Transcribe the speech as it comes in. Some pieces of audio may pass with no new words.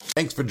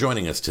Thanks for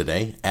joining us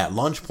today at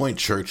Launchpoint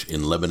Church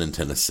in Lebanon,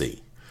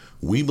 Tennessee.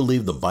 We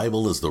believe the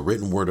Bible is the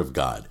written word of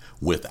God,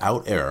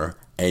 without error,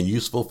 and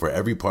useful for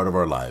every part of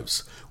our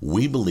lives.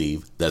 We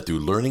believe that through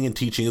learning and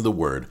teaching of the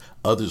word,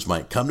 others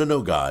might come to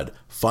know God,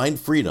 find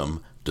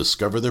freedom,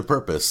 discover their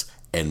purpose,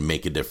 and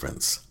make a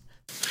difference.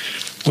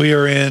 We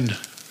are in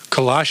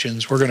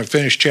Colossians. We're going to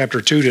finish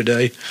chapter 2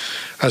 today.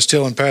 I was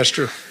telling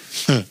Pastor,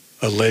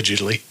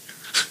 allegedly,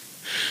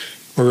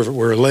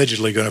 we're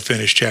allegedly going to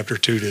finish chapter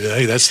 2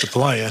 today. That's the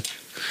plan.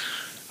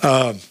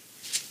 I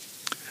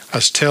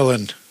was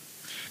telling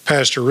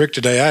Pastor Rick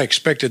today, I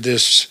expected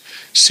this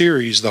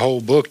series, the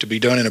whole book, to be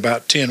done in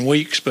about 10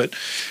 weeks, but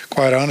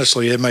quite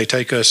honestly, it may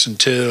take us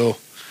until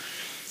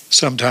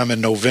sometime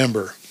in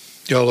November.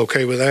 Y'all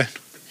okay with that?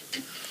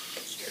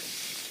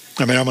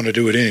 I mean, I'm going to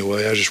do it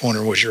anyway. I was just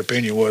wondering what your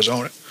opinion was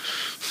on it.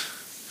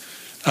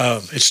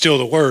 It's still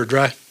the Word,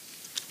 right?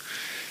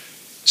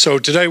 So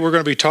today we're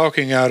going to be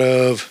talking out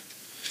of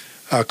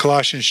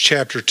Colossians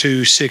chapter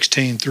 2,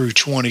 16 through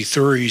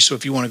 23. So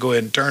if you want to go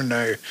ahead and turn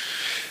there,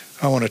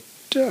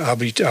 I'll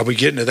be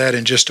getting to that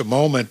in just a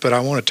moment. But I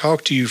want to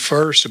talk to you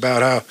first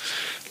about how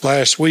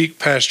last week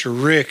Pastor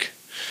Rick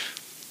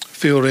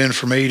filled in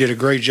for me. He did a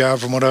great job,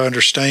 from what I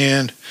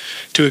understand,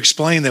 to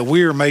explain that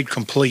we are made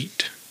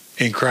complete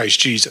in Christ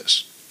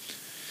Jesus,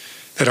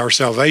 that our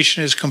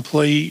salvation is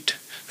complete,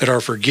 that our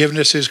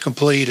forgiveness is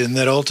complete, and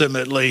that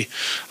ultimately,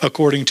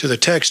 according to the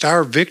text,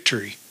 our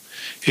victory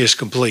is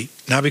complete.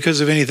 Not because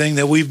of anything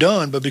that we've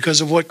done, but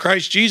because of what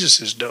Christ Jesus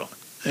has done.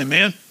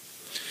 Amen?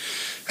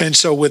 And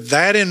so with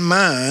that in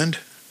mind,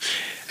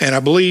 and I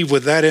believe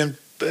with that in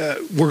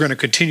we're going to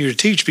continue to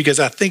teach, because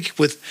I think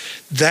with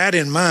that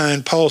in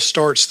mind, Paul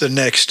starts the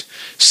next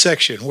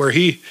section where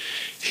he's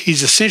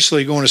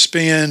essentially going to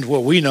spend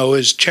what we know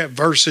as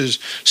verses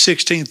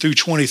 16 through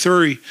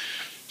 23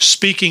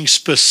 speaking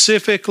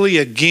specifically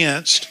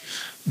against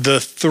the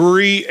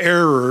three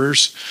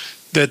errors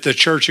that the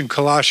church in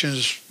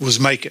Colossians was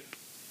making.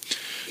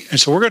 And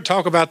so we're going to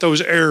talk about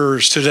those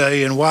errors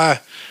today and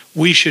why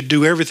we should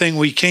do everything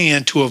we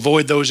can to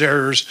avoid those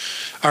errors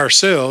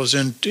ourselves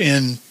in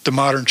the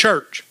modern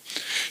church.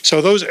 So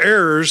those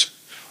errors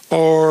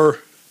are,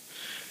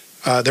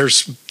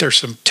 there's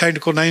some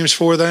technical names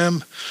for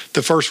them.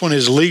 The first one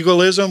is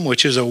legalism,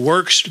 which is a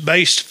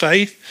works-based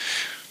faith.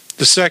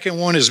 The second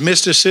one is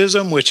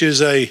mysticism, which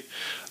is a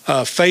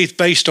faith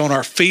based on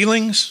our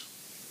feelings.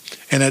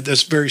 And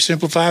that's very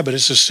simplified, but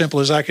it's as simple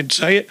as I can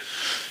say it.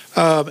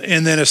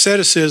 And then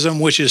asceticism,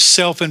 which is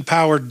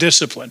self-empowered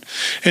discipline.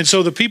 And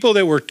so the people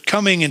that were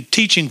coming and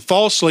teaching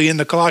falsely in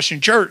the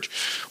Colossian church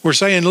were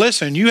saying,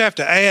 listen, you have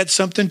to add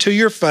something to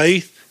your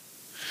faith.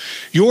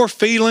 Your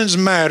feelings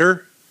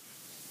matter.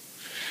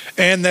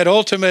 And that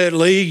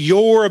ultimately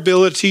your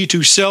ability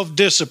to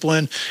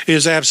self-discipline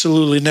is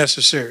absolutely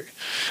necessary.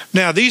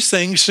 Now, these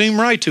things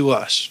seem right to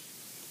us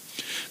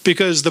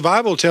because the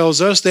Bible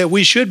tells us that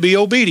we should be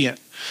obedient,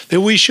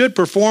 that we should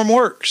perform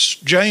works.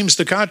 James,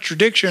 the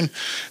contradiction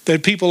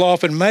that people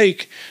often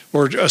make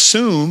or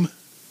assume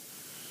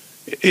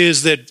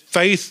is that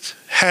faith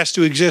has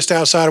to exist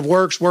outside of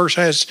works. Works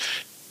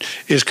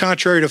is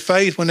contrary to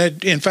faith, when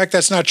in fact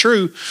that's not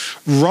true.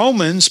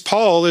 Romans,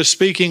 Paul is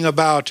speaking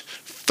about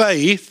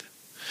faith.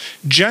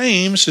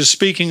 James is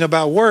speaking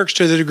about works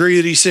to the degree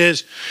that he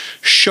says,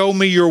 show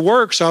me your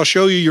works, I'll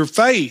show you your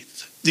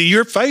faith.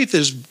 Your faith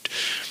is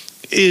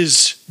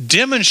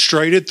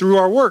demonstrated through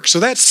our work.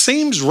 So that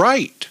seems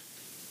right?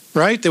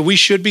 That we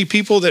should be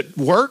people that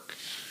work.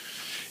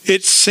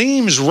 It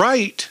seems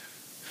right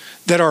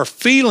that our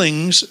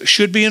feelings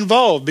should be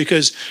involved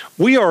because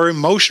we are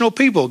emotional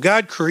people.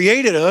 God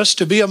created us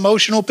to be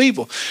emotional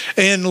people.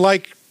 And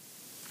like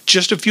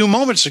just a few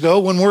moments ago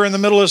when we're in the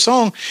middle of a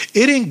song,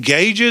 it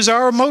engages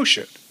our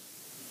emotion.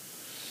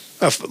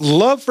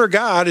 Love for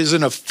God is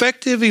an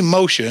effective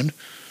emotion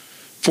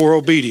for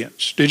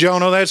obedience. Did y'all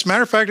know that? As a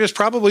matter of fact, it's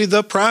probably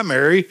the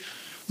primary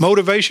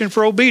motivation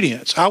for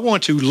obedience. I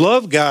want to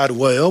love God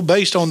well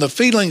based on the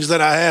feelings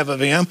that I have of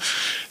Him.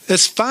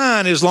 That's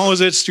fine as long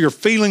as your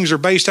feelings are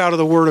based out of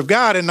the Word of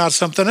God and not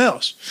something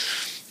else.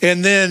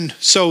 And then,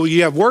 so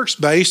you have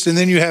works-based, and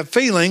then you have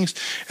feelings,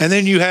 and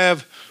then you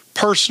have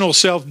personal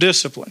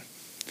self-discipline.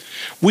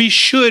 We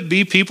should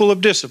be people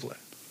of discipline.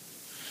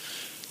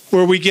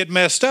 Where we get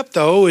messed up,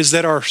 though, is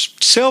that our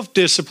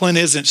self-discipline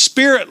isn't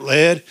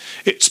spirit-led,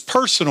 it's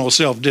personal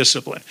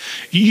self-discipline.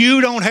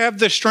 You don't have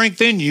the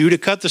strength in you to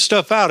cut the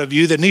stuff out of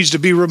you that needs to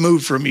be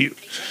removed from you.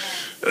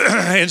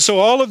 And so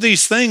all of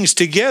these things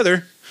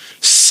together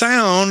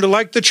sound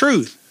like the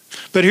truth.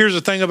 But here's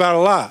the thing about a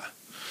lie.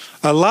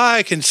 A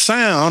lie can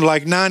sound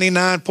like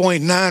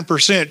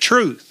 99.9%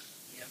 truth.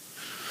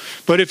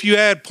 But if you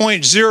add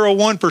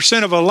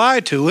 0.01% of a lie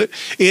to it,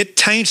 it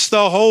taints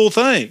the whole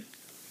thing.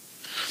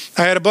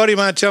 I had a buddy of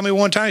mine tell me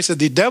one time, he said,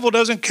 the devil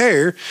doesn't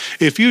care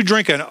if you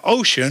drink an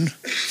ocean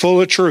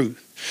full of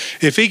truth.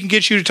 If he can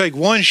get you to take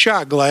one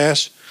shot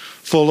glass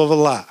full of a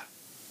lie.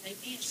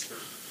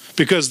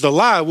 Because the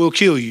lie will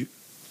kill you.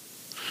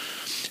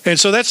 And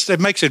so that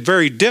makes it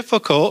very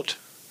difficult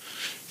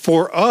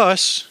for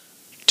us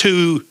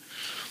to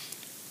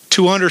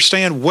to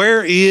understand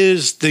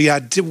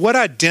what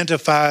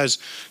identifies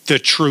the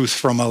truth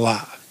from a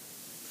lie.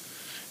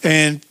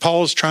 And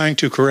Paul's trying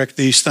to correct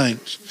these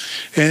things.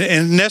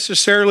 And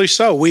necessarily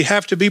so. We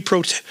have to be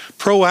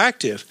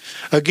proactive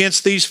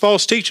against these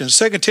false teachings.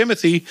 2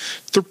 Timothy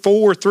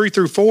 4,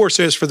 3-4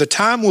 says, "For the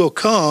time will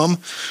come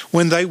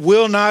when they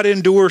will not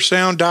endure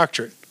sound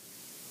doctrine.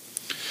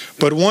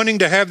 But wanting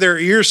to have their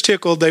ears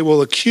tickled, they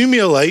will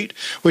accumulate,"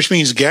 which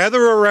means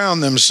gather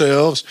around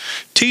themselves,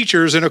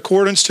 "teachers in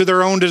accordance to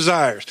their own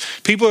desires."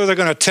 People are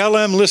going to tell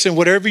them, listen,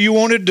 whatever you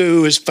want to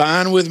do is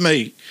fine with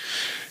me.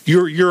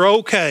 You're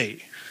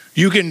okay.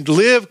 You can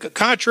live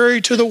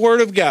contrary to the Word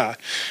of God.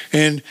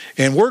 And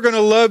we're going to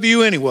love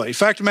you anyway. The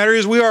fact of the matter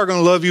is we are going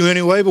to love you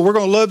anyway, but we're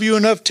going to love you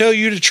enough to tell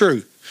you the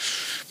truth.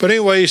 But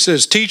anyway, he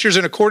says, teachers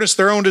in accordance to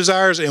their own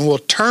desires, and will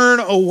turn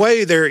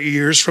away their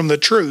ears from the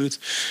truth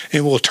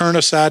and will turn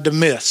aside to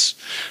myths.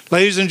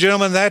 Ladies and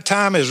gentlemen, that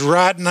time is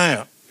right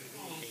now.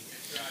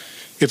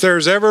 If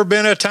there's ever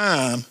been a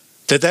time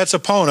that's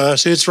upon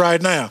us, it's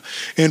right now.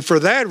 And for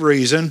that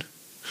reason,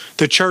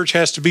 the church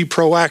has to be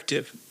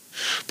proactive.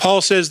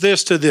 Paul says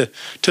this to the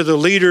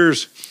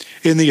leaders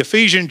in the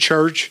Ephesian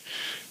church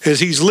as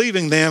he's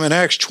leaving them in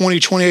Acts 20,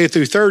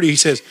 28-30. He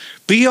says,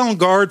 "Be on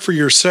guard for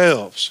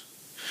yourselves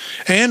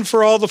and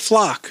for all the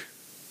flock,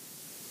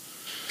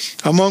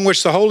 among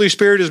which the Holy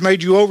Spirit has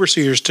made you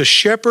overseers, to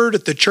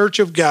shepherd the church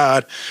of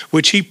God,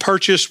 which he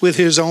purchased with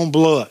his own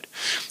blood."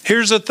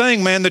 Here's the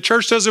thing, man. The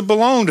church doesn't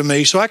belong to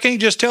me, so I can't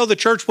just tell the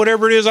church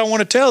whatever it is I want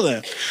to tell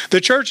them.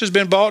 The church has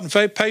been bought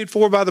and paid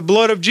for by the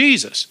blood of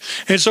Jesus.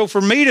 And so for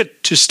me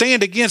to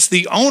stand against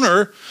the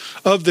owner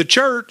of the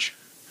church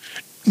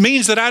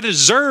means that I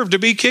deserve to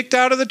be kicked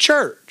out of the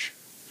church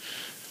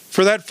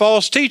for that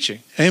false teaching.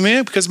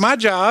 Amen? Because my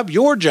job,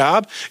 your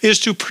job, is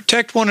to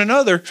protect one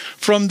another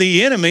from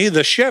the enemy,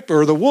 the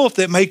shepherd or the wolf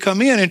that may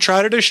come in and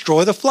try to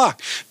destroy the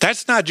flock.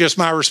 That's not just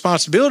my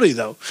responsibility,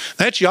 though.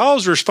 That's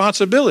y'all's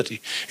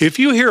responsibility. If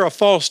you hear a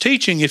false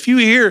teaching, if you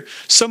hear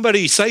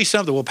somebody say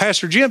something, well,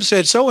 Pastor Jim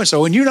said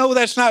so-and-so, and you know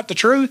that's not the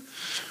truth,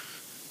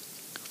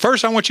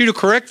 first I want you to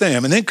correct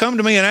them, and then come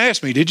to me and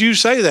ask me, did you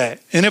say that?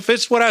 And if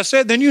it's what I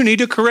said, then you need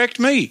to correct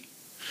me.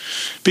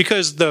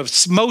 Because the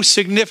most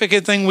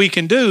significant thing we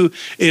can do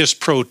is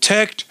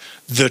protect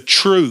the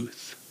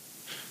truth.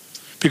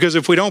 Because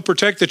if we don't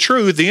protect the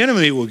truth, the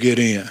enemy will get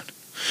in.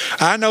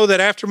 I know that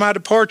after my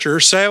departure,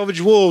 savage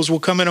wolves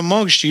will come in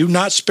amongst you,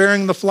 not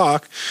sparing the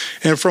flock.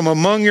 And from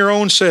among your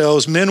own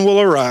selves, men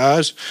will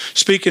arise,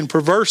 speaking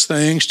perverse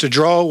things to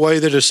draw away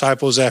the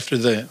disciples after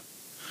them.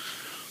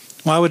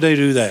 Why would they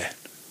do that?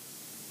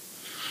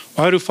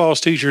 Why do false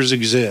teachers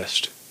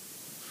exist?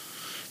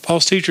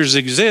 False teachers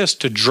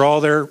exist to draw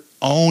their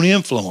own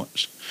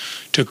influence,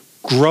 to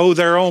grow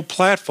their own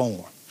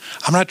platform.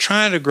 I'm not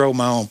trying to grow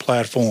my own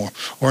platform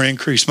or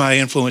increase my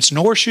influence,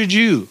 nor should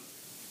you.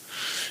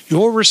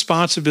 Your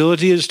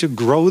responsibility is to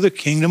grow the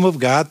kingdom of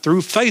God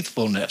through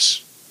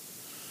faithfulness.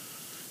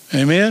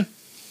 Amen?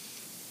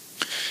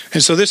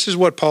 And so this is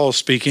what Paul's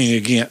speaking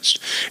against.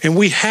 And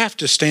we have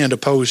to stand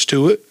opposed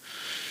to it.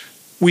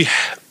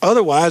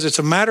 Otherwise, it's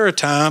a matter of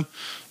time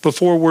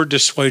before we're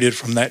dissuaded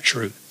from that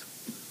truth.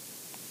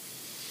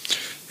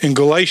 In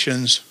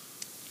Galatians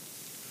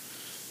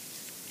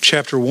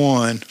chapter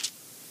 1,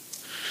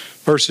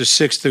 verses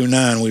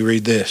 6-9, we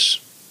read this.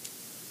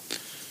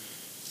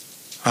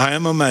 "I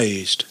am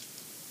amazed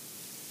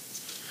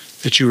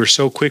that you are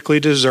so quickly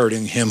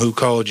deserting him who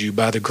called you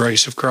by the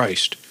grace of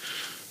Christ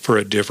for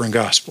a different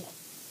gospel."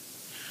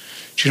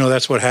 Do you know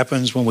that's what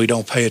happens when we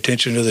don't pay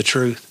attention to the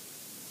truth?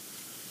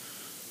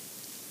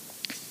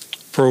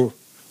 For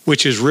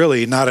which is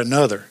really not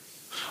another.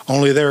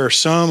 Only there are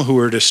some who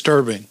are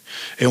disturbing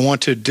and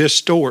want to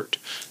distort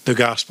the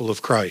gospel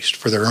of Christ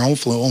for their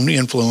own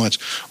influence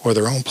or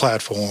their own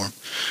platform.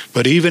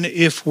 But even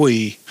if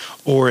we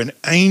or an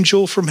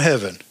angel from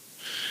heaven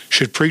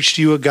should preach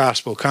to you a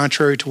gospel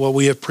contrary to what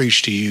we have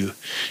preached to you,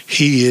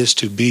 he is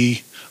to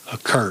be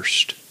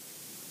accursed.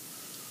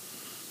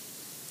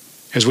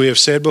 As we have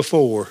said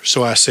before,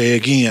 so I say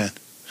again.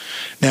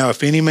 Now,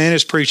 if any man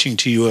is preaching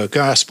to you a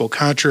gospel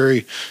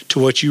contrary to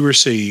what you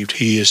received,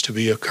 he is to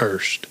be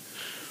accursed.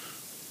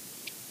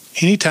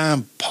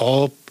 Anytime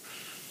Paul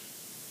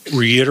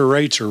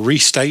reiterates or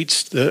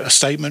restates a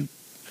statement,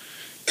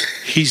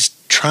 he's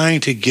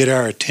trying to get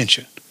our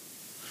attention.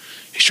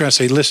 He's trying to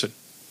say, listen,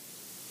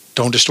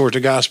 don't distort the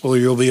gospel or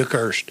you'll be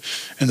accursed.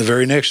 In the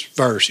very next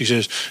verse, he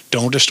says,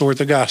 don't distort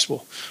the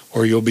gospel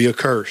or you'll be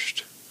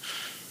accursed.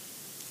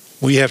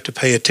 We have to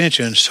pay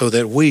attention so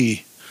that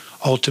we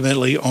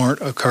ultimately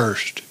aren't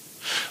accursed.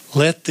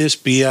 Let this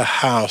be a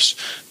house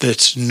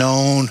that's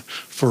known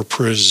for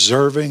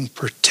preserving,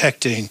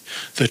 protecting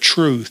the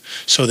truth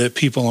so that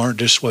people aren't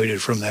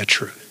dissuaded from that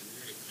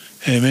truth.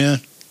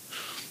 Amen?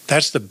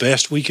 That's the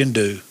best we can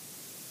do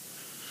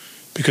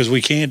because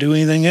we can't do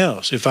anything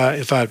else. If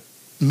I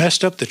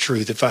messed up the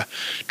truth, if I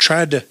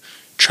tried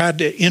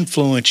to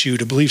influence you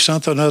to believe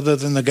something other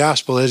than the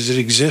gospel as it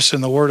exists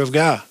in the Word of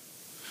God,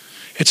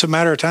 it's a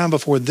matter of time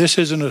before this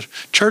isn't a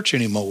church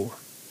anymore.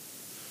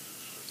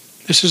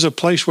 This is a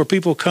place where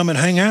people come and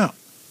hang out.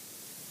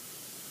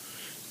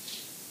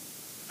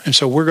 And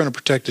so we're going to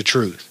protect the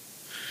truth,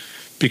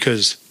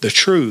 because the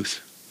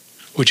truth,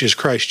 which is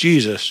Christ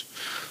Jesus,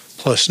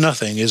 plus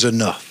nothing is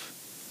enough.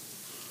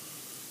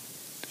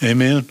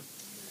 Amen?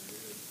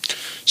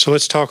 So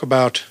let's talk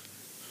about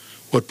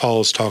what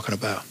Paul is talking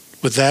about.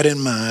 With that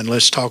in mind,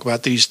 let's talk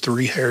about these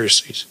three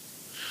heresies.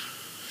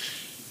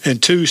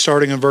 And two,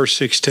 starting in verse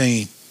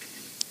 16.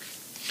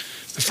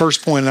 The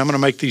first point, and I'm going to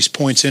make these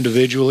points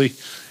individually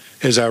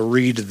as I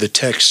read the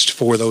text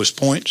for those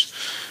points.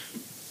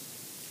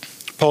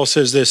 Paul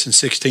says this in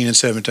 16 and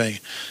 17.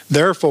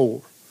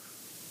 Therefore,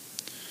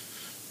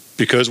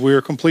 because we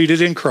are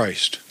completed in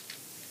Christ,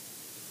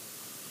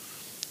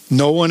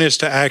 no one is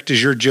to act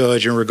as your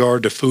judge in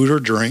regard to food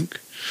or drink,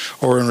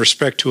 or in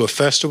respect to a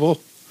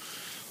festival,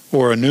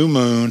 or a new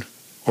moon,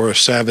 or a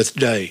Sabbath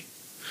day.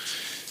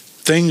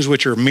 Things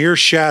which are mere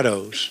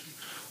shadows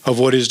of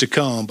what is to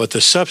come, but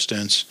the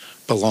substance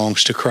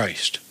belongs to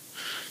Christ.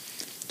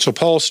 So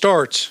Paul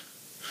starts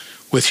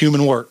with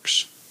human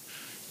works.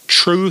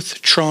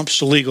 Truth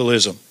trumps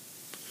legalism.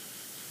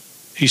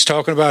 He's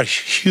talking about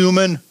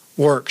human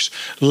works.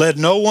 Let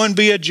no one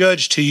be a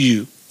judge to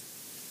you.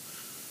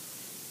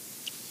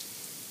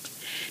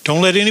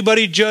 Don't let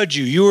anybody judge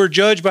you. You are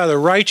judged by the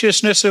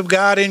righteousness of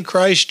God in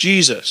Christ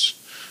Jesus.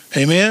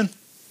 Amen?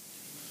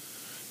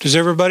 Does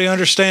everybody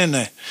understand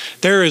that?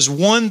 There is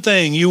one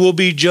thing you will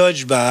be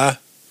judged by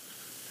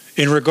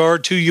in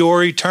regard to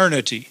your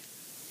eternity.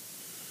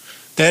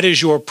 That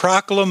is your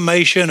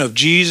proclamation of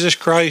Jesus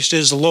Christ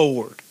as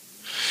Lord.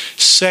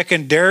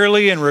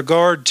 Secondarily, in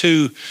regard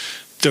to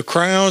the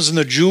crowns and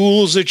the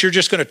jewels that you're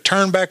just going to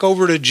turn back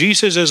over to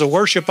Jesus as a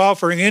worship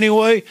offering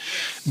anyway,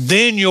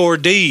 then your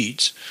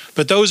deeds.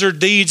 But those are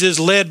deeds as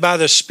led by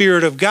the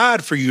Spirit of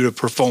God for you to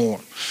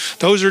perform.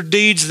 Those are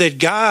deeds that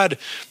God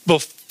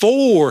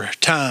before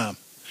time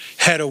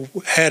had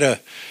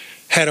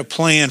a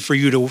plan for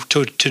you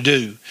to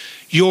do.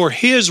 You're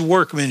His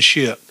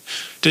workmanship,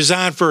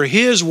 designed for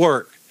His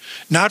work,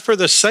 not for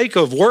the sake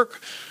of work,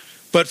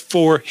 but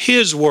for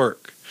His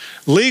work.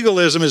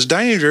 Legalism is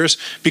dangerous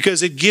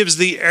because it gives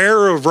the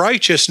air of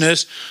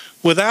righteousness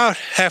without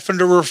having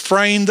to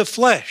refrain the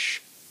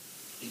flesh.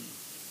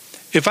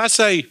 If I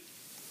say,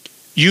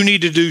 you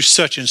need to do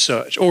such and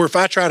such, or if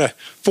I try to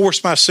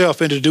force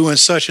myself into doing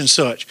such and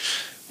such,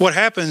 what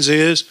happens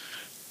is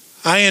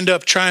I end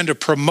up trying to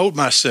promote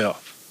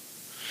myself.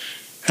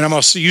 And I'm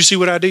going to say, you see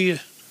what I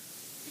did?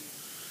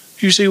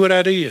 You see what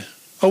I did?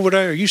 Over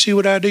there, you see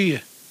what I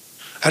did?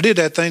 I did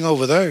that thing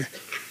over there.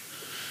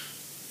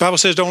 Bible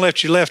says don't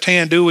let your left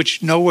hand do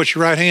what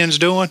your right hand's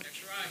doing.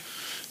 That's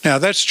right. Now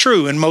that's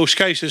true in most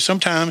cases.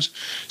 Sometimes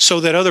so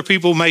that other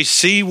people may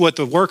see what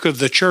the work of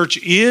the church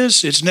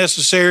is, it's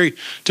necessary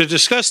to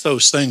discuss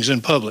those things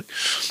in public.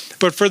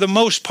 But for the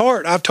most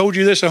part, I've told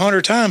you this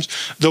 100 times,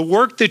 the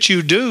work that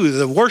you do,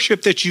 the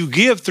worship that you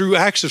give through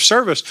acts of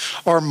service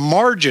are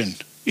margin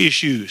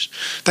issues.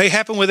 They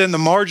happen within the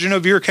margin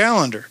of your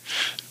calendar.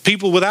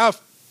 People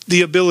without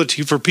the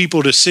ability for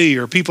people to see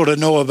or people to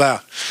know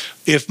about.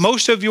 If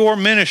most of your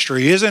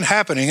ministry isn't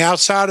happening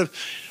outside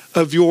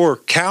of your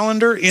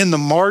calendar, in the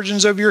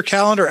margins of your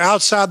calendar,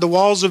 outside the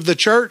walls of the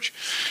church,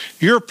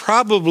 you're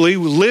probably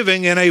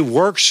living in a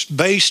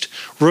works-based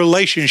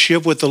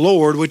relationship with the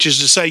Lord, which is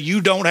to say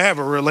you don't have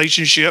a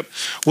relationship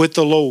with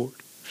the Lord.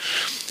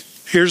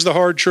 Here's the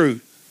hard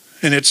truth,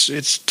 and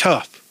it's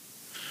tough.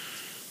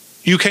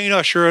 You can't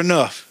usher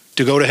enough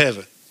to go to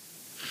heaven.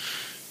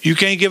 You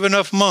can't give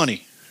enough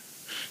money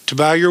to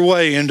buy your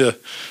way into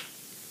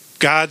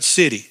God's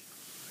city.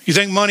 You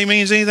think money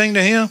means anything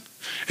to Him?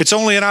 It's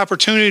only an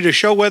opportunity to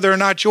show whether or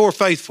not you're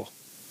faithful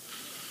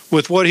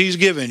with what He's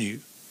given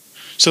you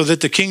so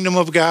that the kingdom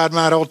of God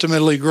might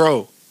ultimately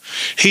grow.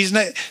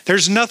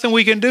 There's nothing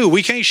we can do.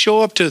 We can't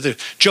show up to the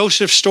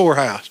Joseph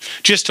Storehouse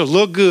just to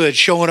look good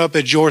showing up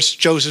at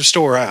Joseph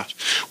Storehouse.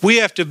 We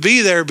have to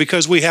be there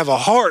because we have a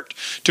heart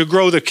to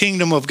grow the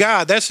kingdom of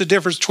God. That's the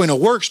difference between a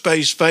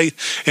works-based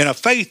faith and a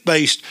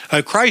faith-based,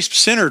 a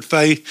Christ-centered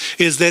faith,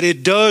 is that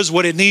it does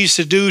what it needs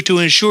to do to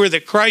ensure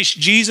that Christ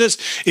Jesus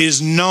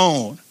is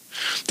known,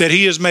 that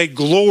He is made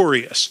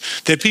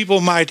glorious, that people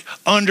might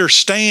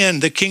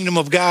understand the kingdom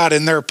of God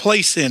and their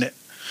place in it.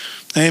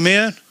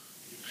 Amen?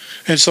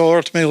 And so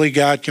ultimately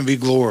God can be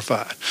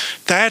glorified.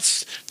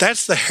 That's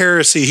the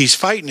heresy he's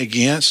fighting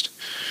against.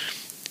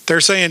 They're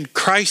saying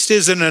Christ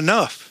isn't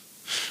enough,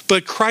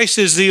 but Christ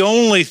is the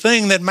only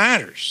thing that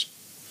matters.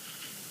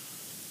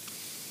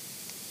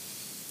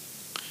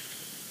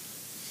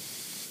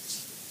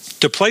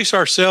 To place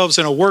ourselves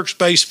in a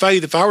works-based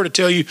faith, if I were to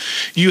tell you,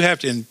 you have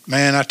to, and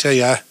man, I tell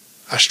you,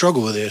 I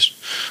struggle with this.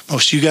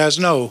 Most of you guys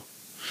know.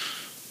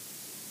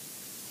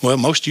 Well,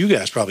 most of you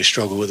guys probably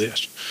struggle with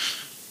this.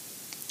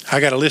 I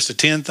got a list of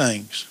 10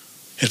 things.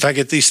 If I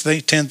get these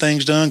 10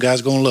 things done,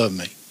 God's going to love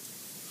me.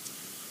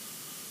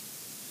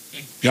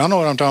 Y'all know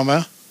what I'm talking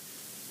about.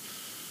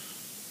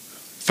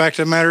 Fact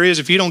of the matter is,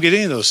 if you don't get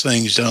any of those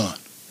things done,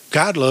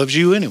 God loves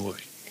you anyway.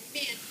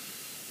 Amen.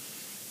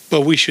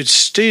 But we should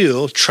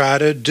still try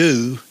to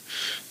do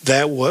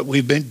that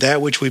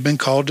which we've been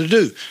called to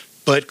do.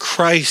 But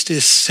Christ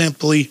is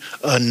simply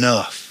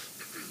enough.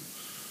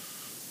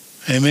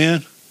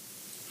 Amen.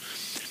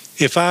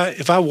 If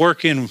I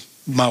work in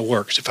my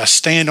works, if I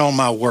stand on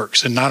my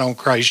works and not on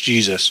Christ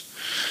Jesus,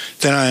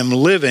 then I am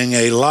living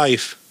a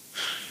life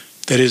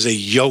that is a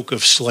yoke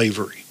of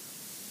slavery.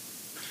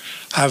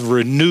 I've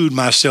renewed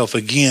myself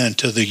again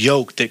to the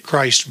yoke that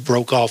Christ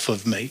broke off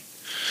of me.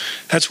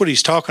 That's what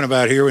he's talking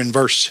about here in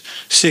verse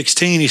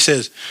 16. He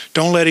says,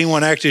 don't let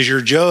anyone act as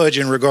your judge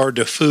in regard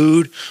to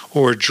food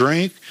or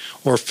drink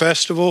or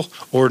festival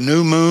or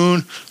new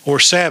moon or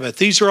Sabbath.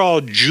 These are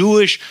all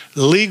Jewish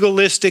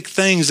legalistic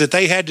things that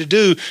they had to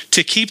do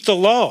to keep the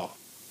law.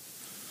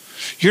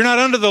 You're not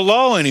under the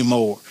law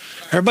anymore.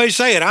 Everybody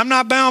say it. I'm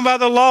not bound by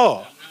the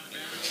law.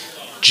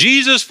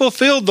 Jesus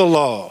fulfilled the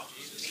law.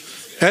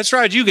 That's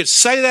right. You could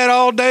say that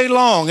all day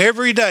long,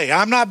 every day.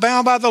 I'm not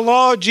bound by the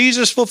law.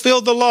 Jesus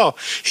fulfilled the law.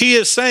 He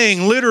is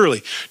saying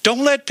literally,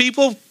 don't let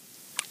people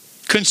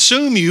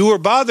consume you or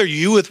bother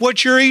you with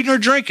what you're eating or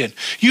drinking.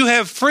 You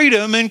have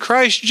freedom in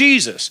Christ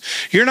Jesus.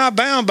 You're not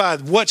bound by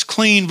what's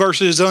clean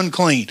versus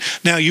unclean.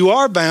 Now, you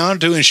are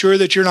bound to ensure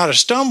that you're not a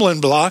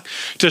stumbling block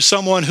to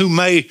someone who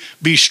may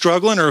be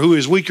struggling or who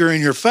is weaker in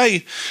your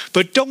faith.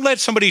 But don't let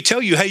somebody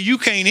tell you, hey, you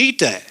can't eat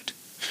that.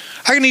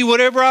 I can eat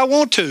whatever I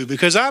want to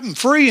because I'm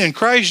free in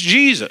Christ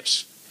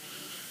Jesus.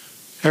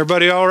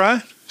 Everybody all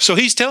right? So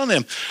he's telling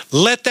them,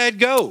 let that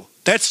go.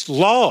 That's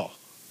law.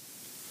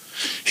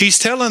 He's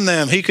telling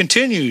them, he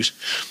continues,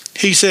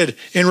 he said,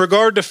 in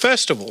regard to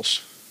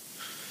festivals,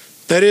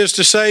 that is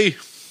to say,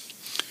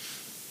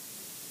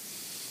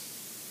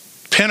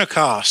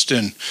 Pentecost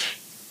and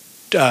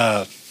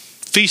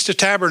Feast of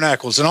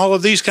Tabernacles and all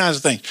of these kinds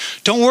of things.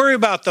 Don't worry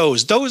about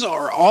those. Those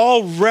are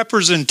all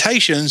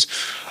representations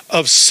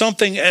of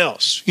something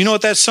else. You know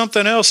what that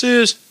something else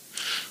is?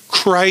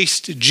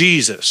 Christ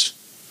Jesus.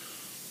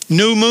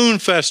 New Moon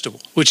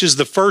Festival, which is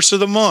the first of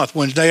the month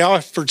when they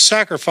offered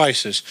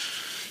sacrifices.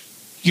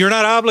 You're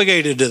not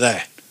obligated to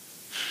that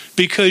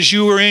because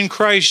you are in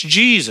Christ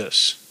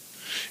Jesus.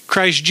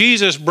 Christ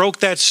Jesus broke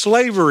that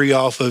slavery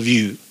off of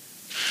you.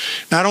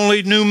 Not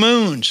only new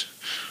moons,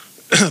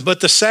 but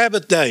the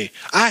Sabbath day.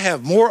 I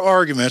have more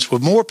arguments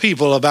with more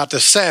people about the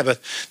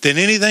Sabbath than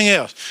anything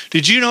else.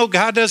 Did you know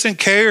God doesn't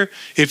care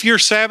if your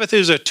Sabbath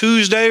is a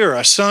Tuesday or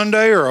a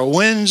Sunday or a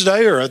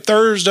Wednesday or a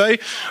Thursday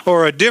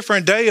or a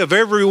different day of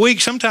every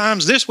week?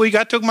 Sometimes this week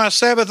I took my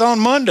Sabbath on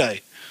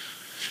Monday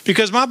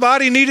because my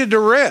body needed to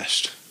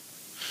rest.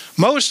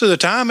 Most of the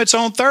time it's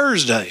on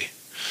Thursday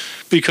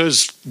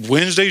because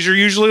Wednesdays are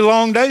usually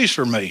long days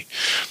for me.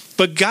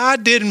 But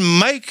God didn't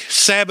make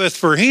Sabbath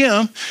for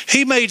him.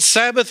 He made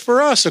Sabbath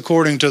for us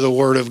according to the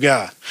Word of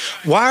God.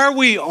 Why are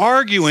we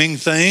arguing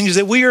things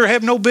that we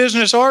have no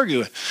business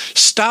arguing?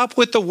 Stop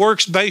with the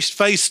works-based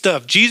faith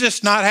stuff.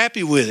 Jesus not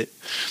happy with it.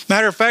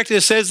 Matter of fact,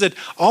 it says that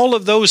all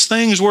of those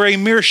things were a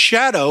mere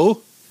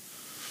shadow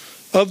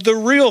of the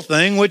real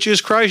thing, which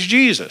is Christ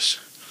Jesus.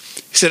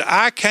 He said,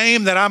 I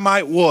came that I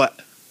might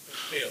what?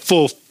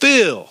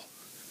 Fulfill.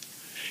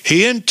 He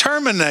didn't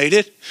terminate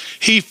it.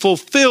 He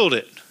fulfilled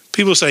it.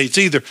 People say it's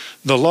either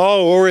the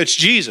law or it's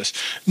Jesus.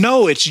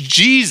 No, it's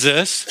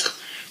Jesus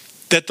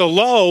that the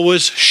law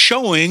was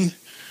showing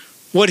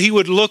what he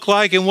would look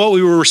like and what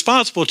we were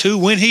responsible to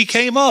when he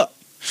came up.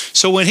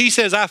 So when he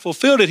says, I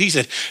fulfilled it, he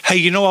said, hey,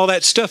 you know all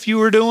that stuff you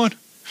were doing?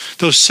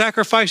 Those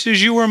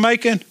sacrifices you were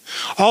making?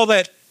 All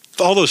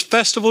those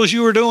festivals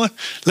you were doing?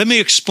 Let me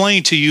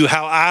explain to you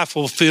how I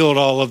fulfilled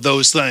all of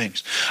those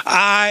things.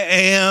 I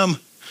am.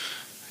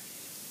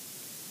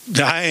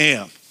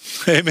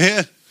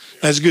 Amen?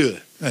 That's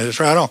good. That's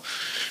right on.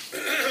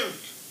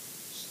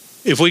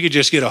 If we could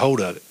just get a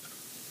hold of it.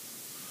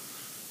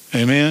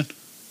 Amen?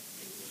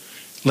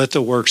 Let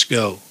the works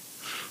go.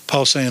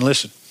 Paul's saying,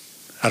 listen,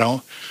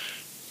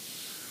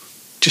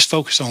 just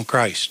focus on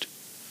Christ.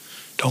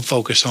 Don't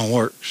focus on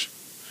works.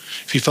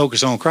 If you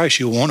focus on Christ,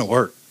 you'll want to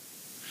work.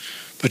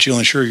 But you'll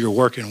ensure you're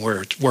working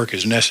where work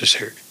is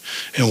necessary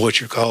and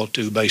what you're called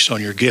to based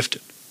on your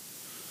gifting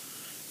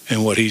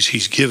and what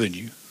he's given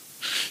you.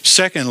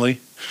 Secondly,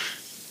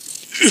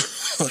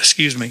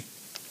 excuse me.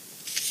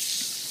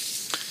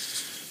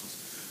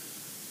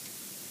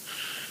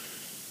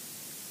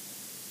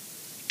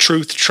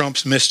 Truth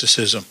trumps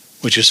mysticism,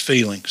 which is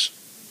feelings.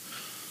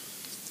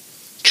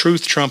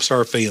 Truth trumps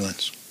our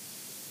feelings.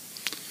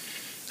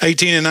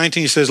 18 and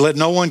 19 says, let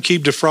no one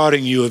keep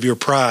defrauding you of your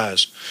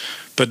prize,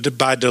 but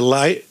by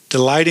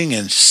delighting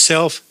in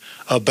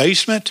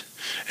self-abasement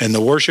and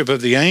the worship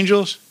of the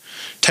angels,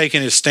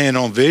 taking his stand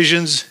on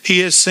visions he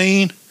has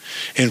seen,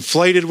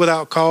 inflated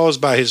without cause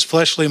by his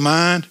fleshly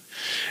mind,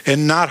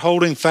 and not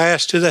holding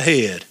fast to the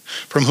head,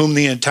 from whom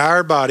the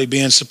entire body,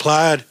 being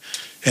supplied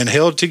and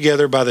held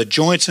together by the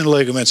joints and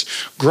ligaments,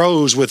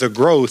 grows with a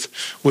growth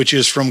which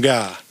is from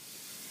God.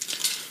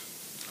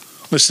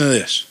 Listen to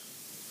this.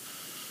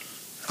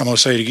 I'm going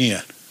to say it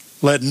again.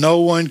 Let no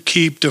one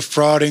keep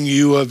defrauding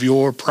you of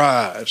your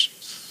prize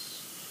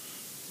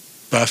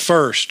by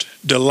first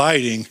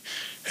delighting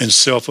in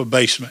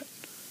self-abasement.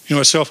 You know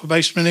what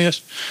self-abasement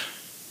is?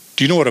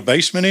 Do you know what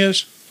abasement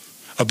is?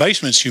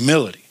 Abasement's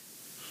humility.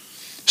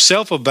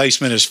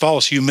 Self-abasement is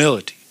false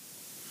humility.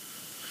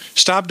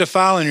 Stop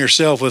defiling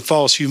yourself with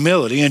false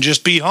humility and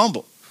just be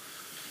humble.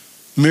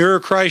 Mirror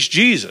Christ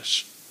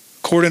Jesus,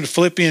 according to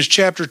Philippians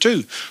chapter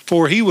 2.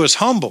 For he was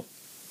humble.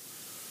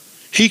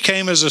 He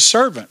came as a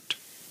servant.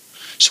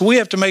 So we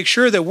have to make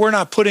sure that we're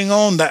not putting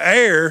on the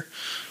air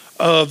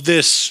of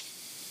this,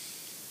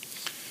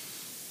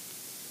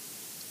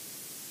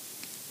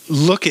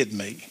 look at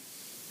me,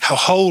 how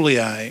holy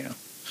I am.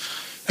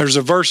 There's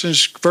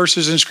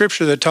verses in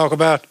Scripture that talk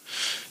about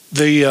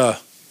the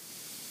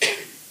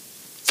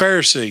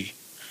Pharisee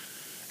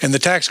and the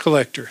tax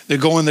collector that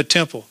go in the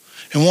temple.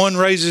 And one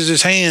raises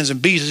his hands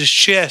and beats his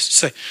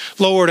chest and say,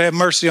 Lord, have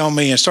mercy on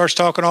me, and starts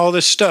talking all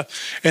this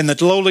stuff. And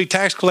the lowly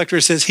tax collector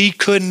says he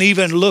couldn't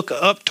even look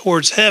up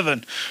towards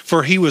heaven,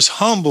 for he was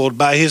humbled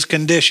by his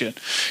condition.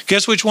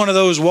 Guess which one of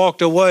those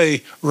walked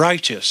away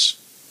righteous?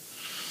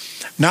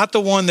 Not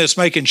the one that's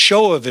making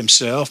show of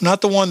himself,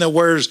 not the one that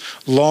wears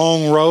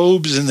long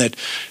robes and that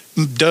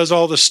does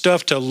all the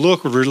stuff to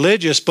look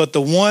religious, but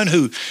the one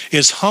who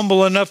is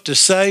humble enough to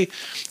say,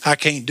 I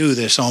can't do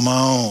this on my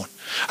own.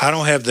 I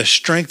don't have the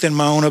strength in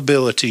my own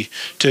ability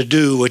to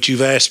do what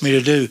you've asked me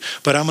to do,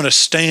 but I'm going to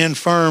stand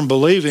firm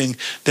believing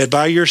that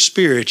by your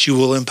Spirit you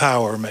will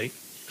empower me.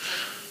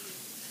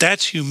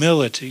 That's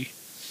humility.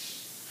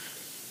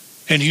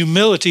 And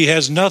humility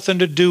has nothing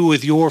to do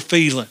with your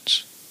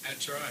feelings.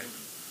 That's right.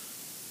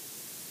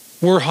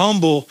 We're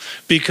humble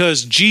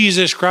because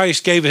Jesus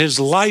Christ gave his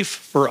life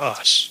for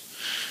us.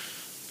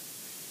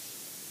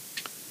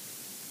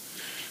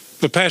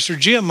 But Pastor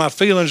Jim, my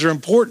feelings are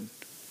important.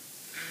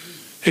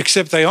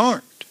 Except they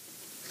aren't.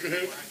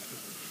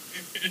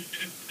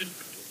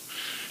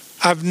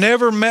 I've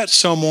never met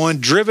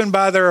someone driven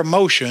by their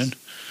emotion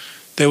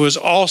that was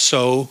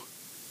also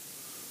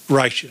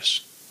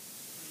righteous.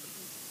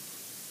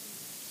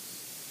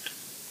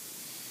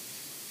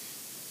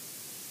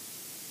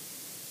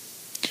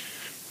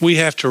 We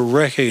have to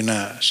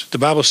recognize, the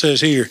Bible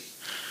says here,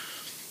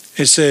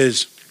 it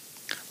says,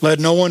 let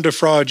no one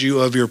defraud you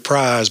of your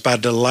prize by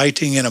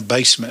delighting in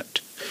abasement,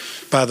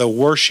 by the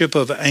worship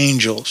of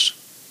angels.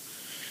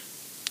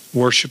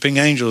 Worshiping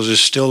angels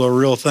is still a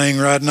real thing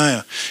right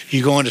now.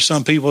 You go into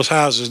some people's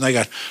houses and they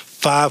got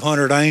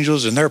 500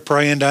 angels and they're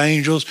praying to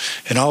angels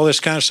and all this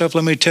kind of stuff.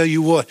 Let me tell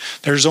you what,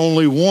 there's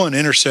only one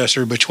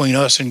intercessor between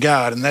us and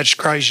God, and that's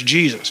Christ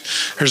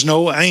Jesus. There's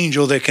no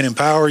angel that can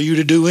empower you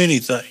to do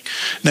anything.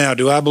 Now,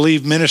 do I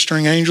believe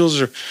ministering angels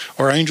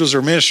or angels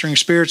are ministering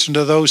spirits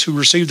unto those who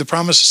receive the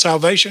promise of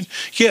salvation?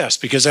 Yes,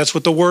 because that's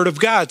what the Word of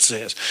God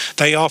says.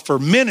 They offer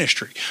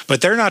ministry,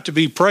 but they're not to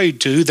be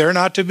prayed to. They're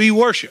not to be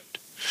worshiped.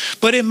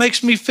 But it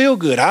makes me feel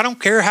good. I don't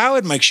care how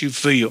it makes you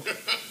feel.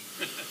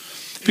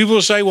 People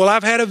will say, well,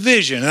 I've had a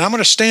vision, and I'm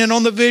going to stand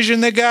on the vision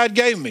that God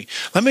gave me.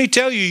 Let me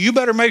tell you, you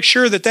better make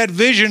sure that that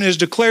vision is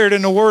declared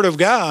in the Word of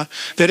God,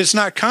 that it's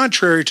not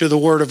contrary to the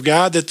Word of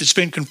God, that it's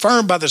been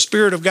confirmed by the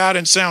Spirit of God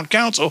in sound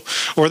counsel,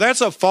 or that's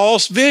a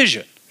false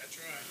vision. That's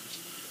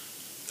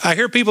right. I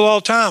hear people all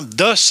the time,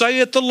 thus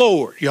saith the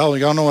Lord.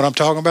 Y'all know what I'm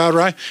talking about,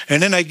 right?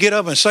 And then they get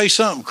up and say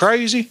something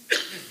crazy.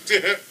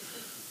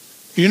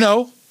 You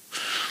know,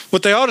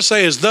 what they ought to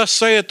say is, thus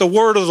saith the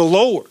word of the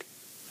Lord.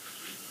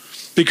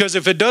 Because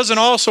if it doesn't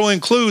also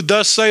include,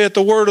 thus saith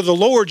the word of the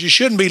Lord, you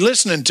shouldn't be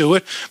listening to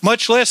it,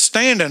 much less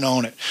standing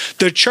on it.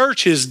 The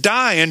church is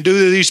dying due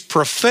to these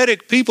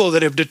prophetic people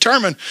that have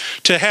determined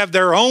to have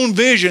their own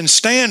vision,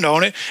 stand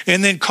on it,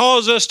 and then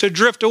cause us to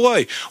drift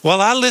away. Well,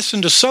 I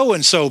listen to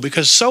so-and-so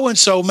because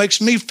so-and-so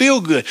makes me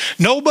feel good.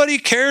 Nobody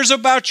cares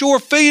about your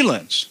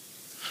feelings.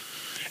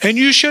 And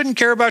you shouldn't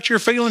care about your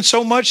feelings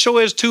so much so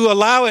as to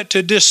allow it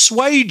to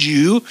dissuade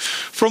you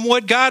from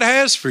what God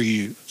has for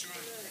you.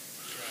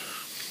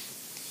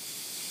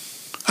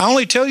 I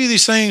only tell you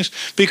these things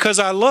because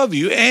I love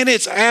you, and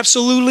it's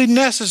absolutely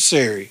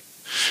necessary.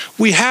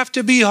 We have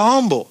to be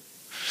humble,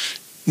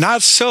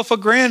 not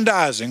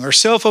self-aggrandizing or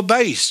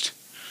self-abased.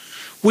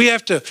 We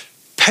have to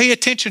pay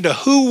attention to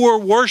who we're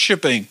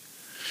worshiping,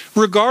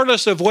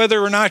 regardless of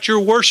whether or not you're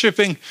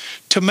worshiping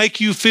to make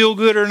you feel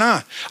good or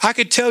not. I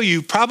could tell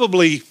you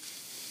probably,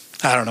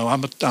 I don't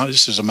know,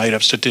 this is a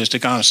made-up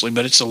statistic, honestly,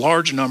 but it's a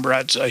large number,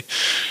 I'd say.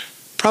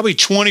 Probably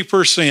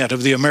 20%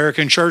 of the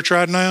American church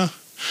right now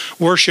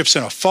worships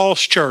in a false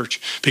church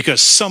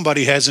because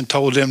somebody hasn't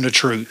told them the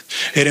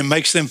truth, and it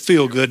makes them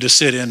feel good to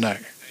sit in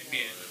there.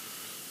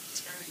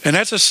 And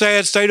that's a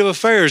sad state of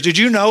affairs. Did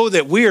you know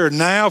that we are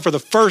now, for the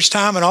first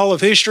time in all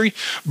of history,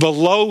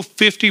 below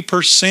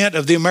 50%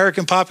 of the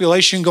American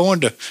population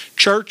going to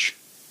church?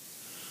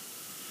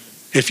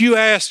 If you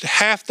asked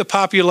half the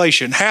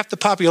population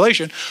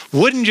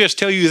wouldn't just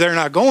tell you they're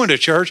not going to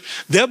church.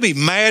 They'll be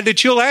mad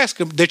that you asked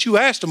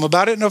them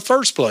about it in the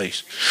first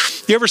place.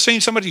 You ever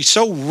seen somebody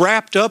so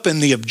wrapped up in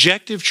the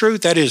objective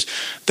truth, that is,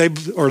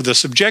 the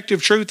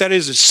subjective truth, that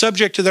is, it's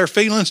subject to their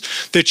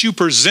feelings, that you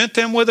present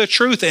them with a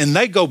truth and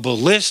they go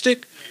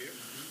ballistic?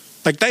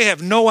 Like they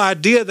have no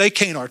idea, they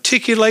can't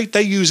articulate,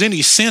 they use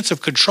any sense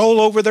of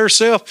control over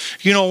themselves.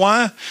 You know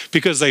why?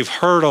 Because they've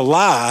heard a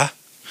lie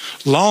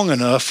long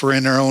enough for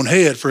in their own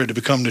head for it to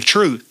become the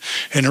truth.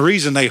 And the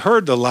reason they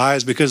heard the lie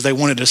is because they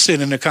wanted to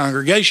sit in a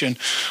congregation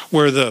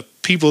where the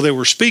people that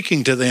were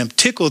speaking to them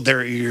tickled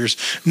their ears,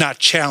 not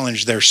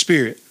challenged their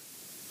spirit.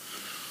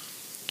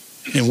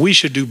 And we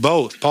should do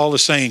both. Paul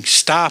is saying,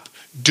 stop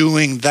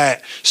doing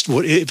that.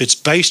 If it's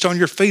based on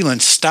your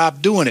feelings,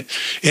 stop doing it.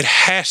 It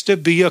has to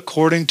be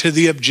according to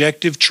the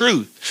objective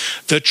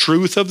truth, the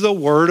truth of the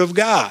Word of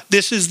God.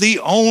 This is the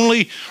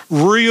only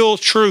real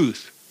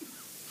truth.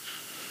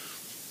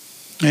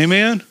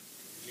 Amen?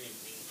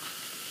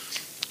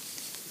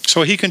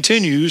 So he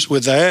continues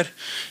with that.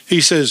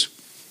 He says,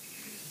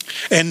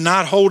 and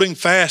not holding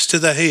fast to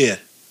the head.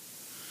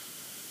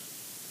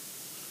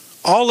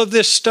 All of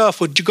this stuff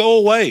would go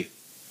away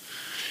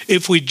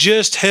if we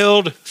just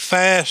held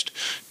fast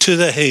to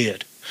the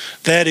head.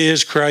 That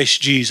is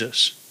Christ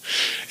Jesus.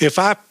 If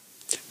I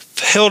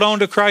held on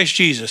to Christ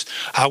Jesus,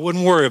 I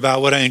wouldn't worry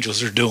about what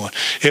angels are doing.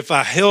 If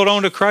I held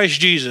on to Christ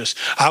Jesus,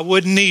 I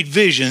wouldn't need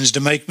visions to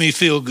make me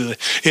feel good.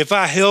 If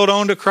I held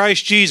on to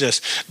Christ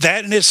Jesus,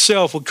 that in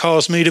itself would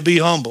cause me to be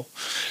humble.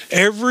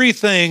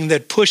 Everything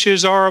that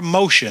pushes our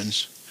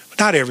emotions,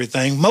 not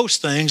everything,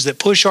 most things that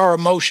push our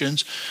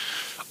emotions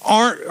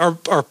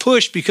are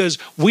pushed because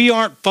we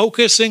aren't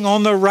focusing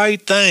on the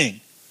right thing.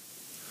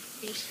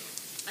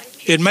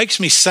 It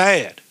makes me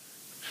sad.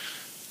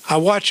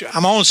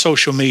 I'm on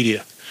social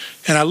media,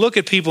 and I look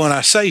at people and I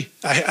see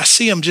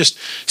them just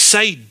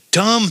say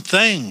dumb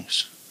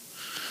things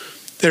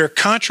that are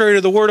contrary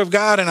to the Word of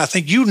God, and I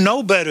think, you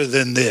know better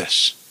than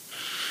this.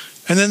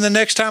 And then the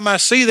next time I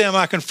see them,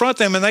 I confront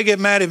them and they get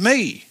mad at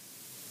me.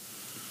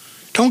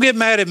 Don't get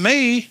mad at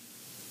me.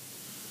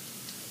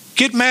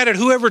 Get mad at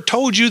whoever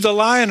told you the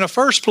lie in the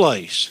first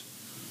place.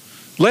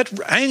 Let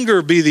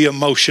anger be the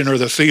emotion or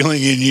the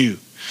feeling in you,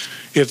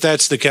 if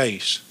that's the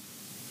case.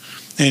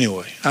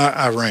 Anyway,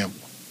 I ramble.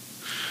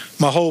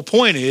 My whole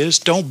point is,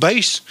 don't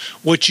base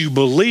what you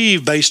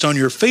believe based on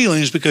your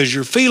feelings, because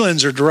your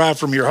feelings are derived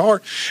from your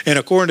heart. And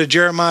according to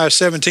Jeremiah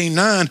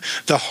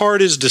 17:9, the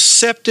heart is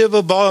deceptive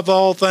above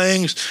all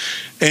things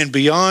and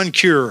beyond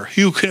cure.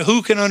 Who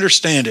can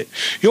understand it?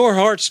 Your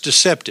heart's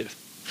deceptive.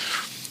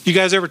 You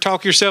guys ever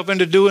talk yourself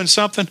into doing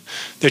something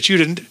that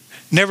you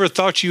never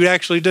thought you'd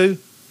actually do?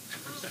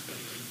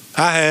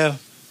 I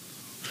have.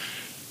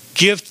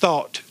 Give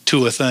thought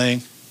to a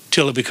thing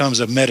till it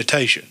becomes a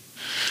meditation.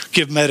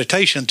 Give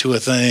meditation to a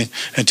thing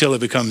until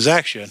it becomes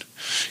action.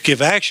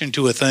 Give action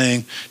to a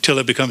thing till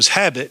it becomes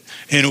habit,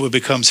 and when it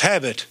becomes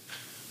habit,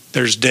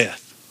 there's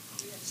death.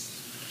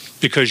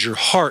 Because your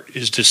heart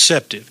is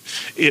deceptive.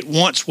 It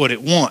wants what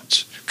it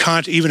wants,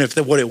 even if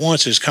what it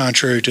wants is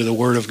contrary to the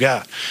Word of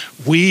God.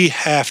 We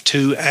have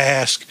to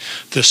ask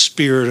the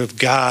Spirit of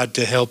God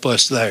to help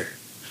us there.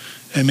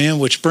 Amen.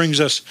 Which brings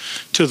us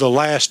to the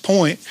last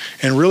point,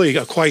 and really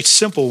a quite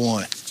simple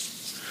one.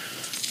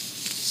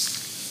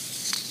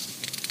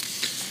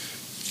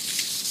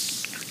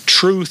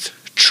 Truth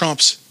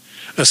trumps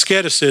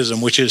asceticism,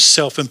 which is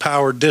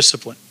self-empowered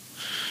discipline.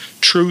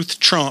 Truth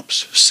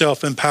trumps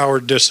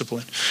self-empowered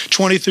discipline.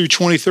 20 through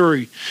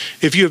 23.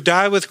 If you have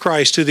died with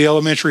Christ to the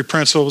elementary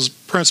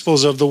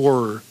principles of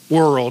the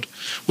world,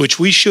 which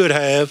we should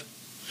have,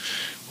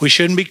 we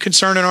shouldn't be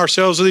concerning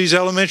ourselves with these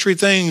elementary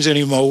things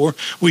anymore.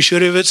 We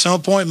should have at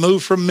some point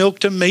moved from milk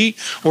to meat,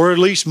 or at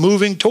least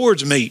moving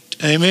towards meat.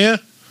 Amen?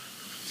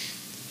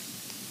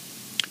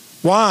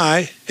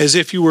 Why, as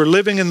if you were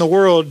living in the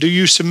world, do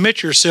you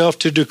submit yourself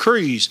to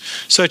decrees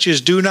such as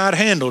do not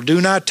handle,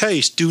 do not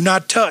taste, do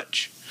not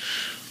touch,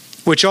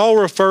 which all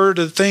refer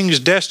to things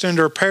destined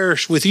or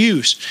perish with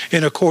use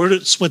in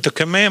accordance with the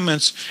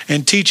commandments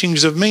and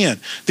teachings of men?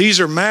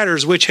 These are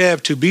matters which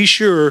have, to be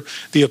sure,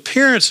 the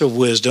appearance of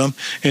wisdom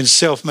in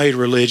self-made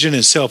religion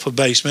and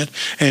self-abasement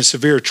and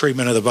severe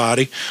treatment of the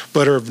body,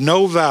 but are of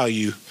no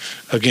value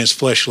against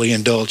fleshly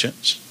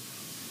indulgence.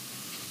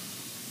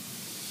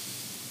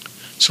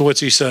 So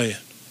what's he saying?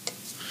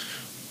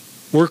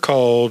 We're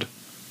called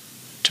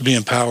to be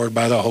empowered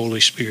by the Holy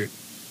Spirit.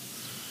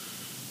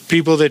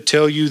 People that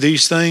tell you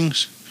these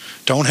things,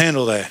 don't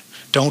handle that,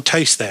 don't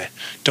taste that,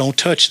 don't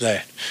touch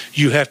that.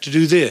 You have to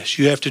do this,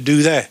 you have to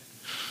do that.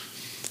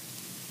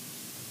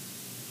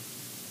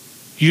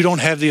 You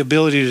don't have the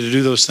ability to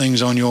do those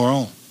things on your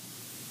own.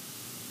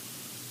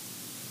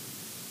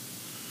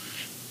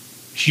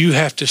 You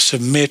have to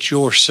submit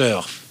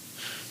yourself.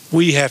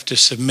 We have to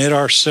submit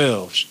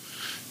ourselves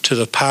to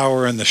the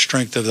power and the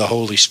strength of the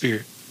Holy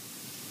Spirit.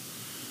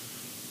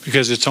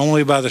 Because it's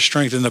only by the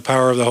strength and the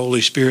power of the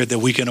Holy Spirit that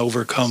we can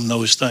overcome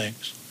those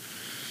things,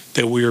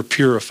 that we are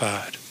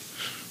purified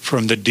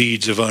from the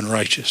deeds of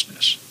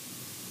unrighteousness.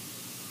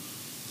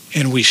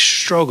 And we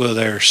struggle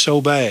there so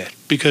bad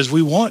because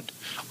we want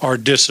our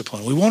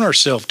discipline. We want our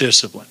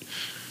self-discipline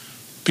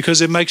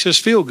because it makes us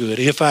feel good.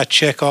 If I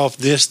check off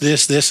this,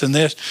 and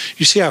this,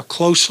 you see how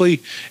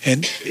closely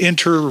and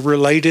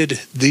interrelated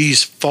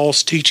these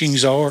false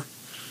teachings are?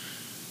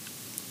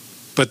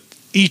 But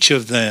each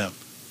of them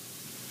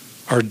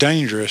are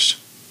dangerous.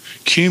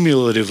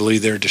 Cumulatively,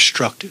 they're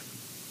destructive.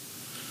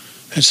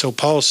 And so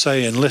Paul's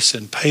saying,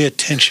 listen, pay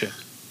attention.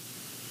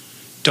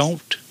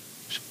 Don't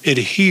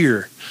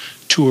adhere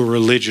to a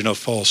religion of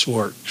false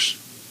works.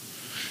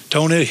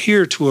 Don't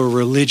adhere to a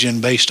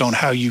religion based on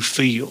how you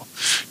feel.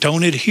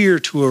 Don't adhere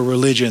to a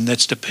religion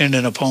that's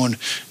dependent upon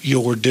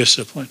your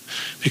discipline,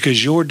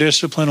 because your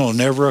discipline will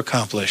never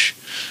accomplish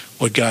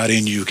what God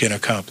in you can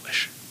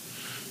accomplish.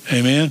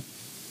 Amen?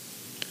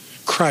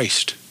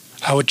 Christ,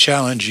 I would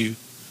challenge you,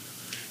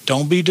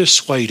 don't be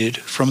dissuaded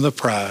from the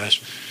prize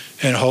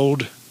and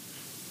hold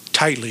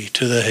tightly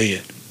to the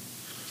head.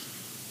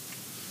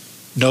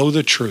 Know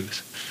the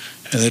truth,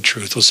 and the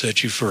truth will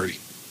set you free.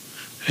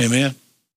 Amen?